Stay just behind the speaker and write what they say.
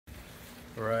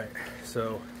Alright,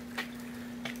 so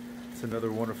it's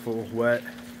another wonderful, wet,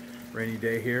 rainy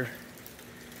day here,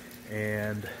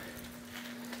 and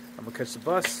I'm gonna catch the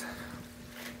bus,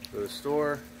 go to the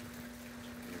store,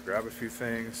 grab a few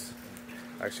things.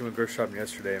 I actually went grocery shopping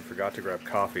yesterday and forgot to grab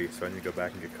coffee, so I need to go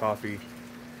back and get coffee.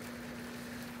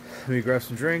 Maybe grab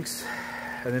some drinks,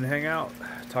 and then hang out.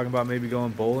 Talking about maybe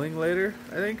going bowling later,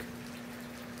 I think.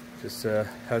 Just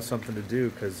have something to do,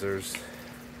 because there's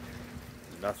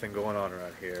nothing going on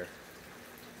around here.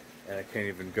 And I can't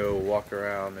even go walk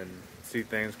around and see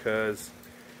things because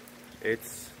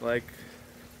it's like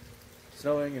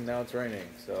snowing and now it's raining.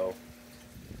 So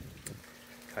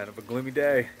kind of a gloomy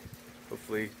day.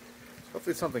 Hopefully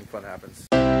something fun happens.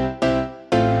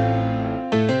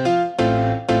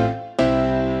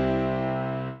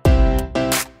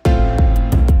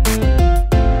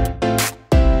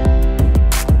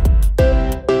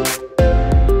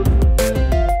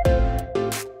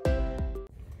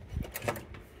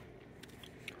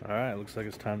 Alright, looks like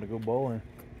it's time to go bowling.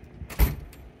 I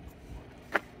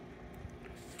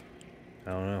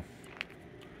don't know.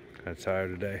 Kind of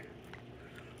tired today.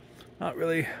 Not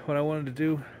really what I wanted to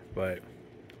do, but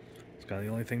it's kind of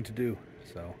the only thing to do.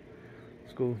 So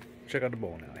let's go check out the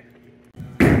bowling alley.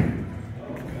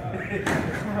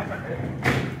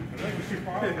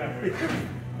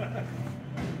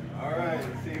 Alright,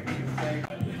 let's see if we can sing.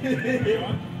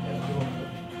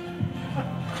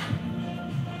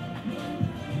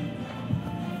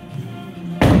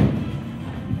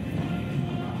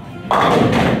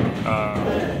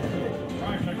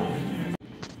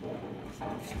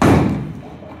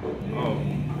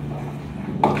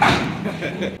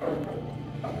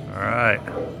 Alright,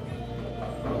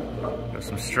 got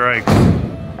some strikes.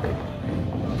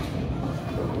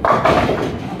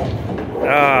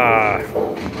 Ah,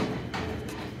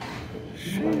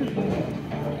 shoot.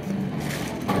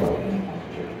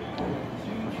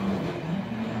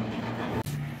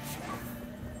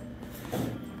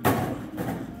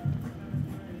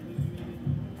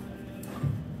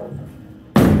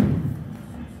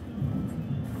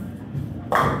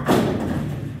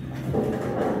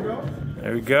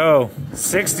 There we go.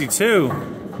 62.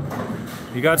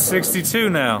 You got 62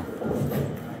 now.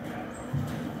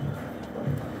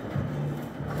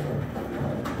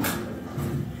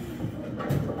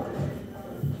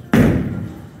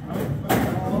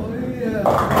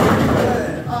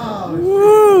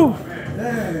 Woo!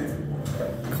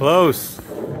 Close.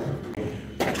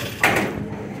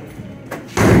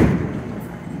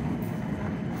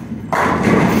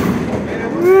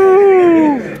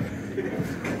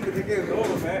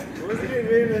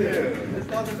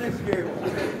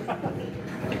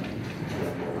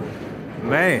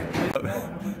 Man.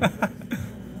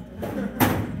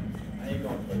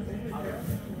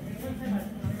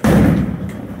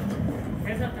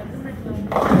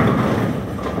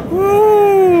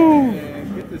 Woo!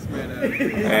 Man, get this man out of here.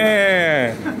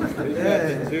 Man. He's got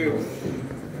the juice.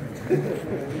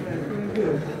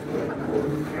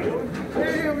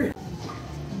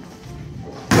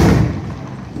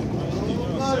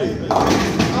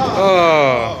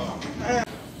 Oh.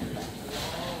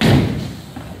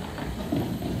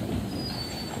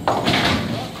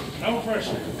 No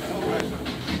pressure. No pressure.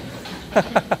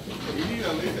 You need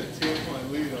at least a 10-point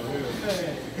lead on him.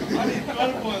 I need a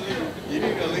 20-point lead. You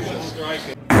need at least a strike.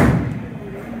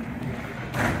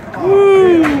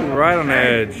 Woo! Right on the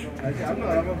edge. I'm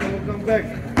gonna come back.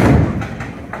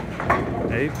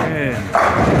 8 pin.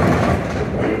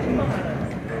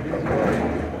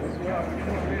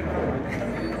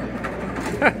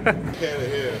 Can't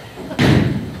hear.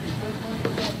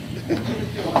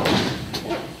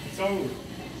 So.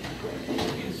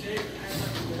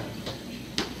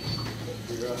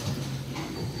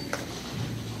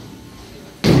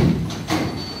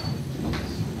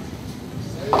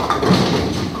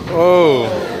 Oh,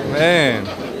 man.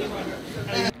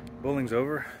 Bowling's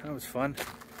over. That was fun.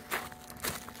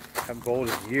 Haven't bowled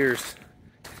in years,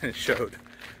 and it showed.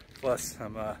 Plus,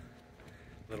 I'm a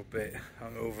little bit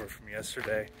hungover from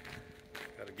yesterday.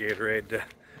 Got a Gatorade to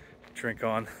drink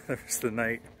on the rest of the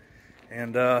night.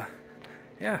 And yeah,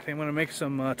 I think I'm gonna make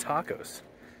some tacos.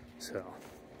 So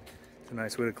it's a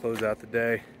nice way to close out the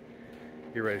day.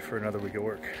 Get ready for another week of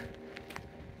work.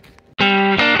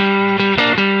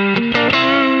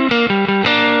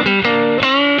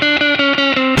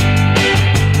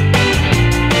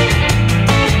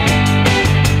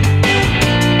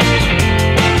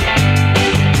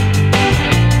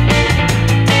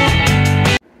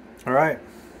 Alright,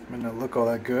 might not look all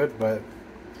that good, but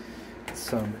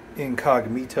some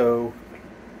incognito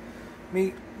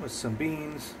meat with some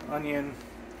beans, onion,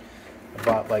 I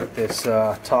bought like this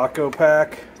taco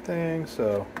pack thing,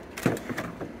 so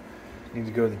need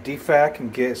to go to the DFAC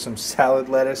and get some salad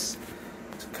lettuce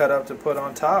to cut up to put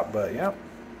on top. But yeah,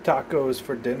 tacos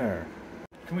for dinner.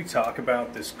 Can we talk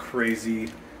about this crazy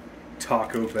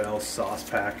Taco Bell sauce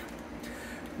pack?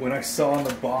 When I saw in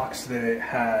the box that it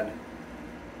had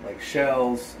like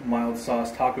shells, mild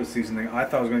sauce, taco seasoning, I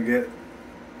thought I was gonna get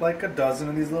like a dozen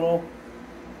of these little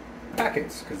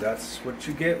packets, because that's what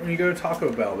you get when you go to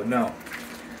Taco Bell. But no,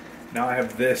 now I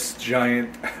have this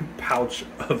giant pouch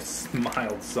of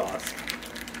mild sauce.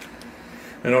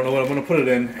 I don't know what I'm gonna put it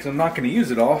in, because I'm not gonna use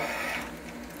it all,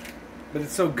 but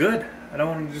it's so good I don't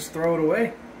want to just throw it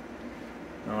away.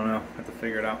 I don't know, I have to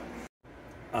figure it out.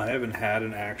 I haven't had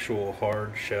an actual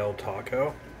hard shell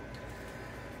taco.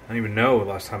 I don't even know the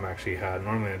last time I actually had.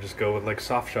 Normally I just go with like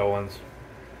soft shell ones.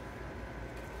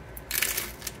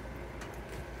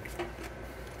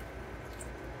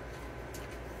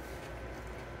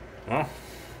 Well,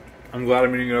 I'm glad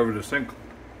I'm eating it over the sink.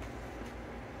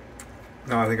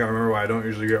 Now I think I remember why I don't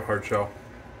usually get hard shell.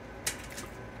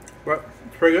 But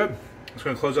it's pretty good. I'm just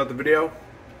going to close out the video.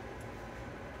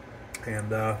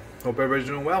 And hope everybody's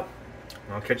doing well.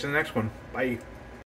 I'll catch you in the next one. Bye.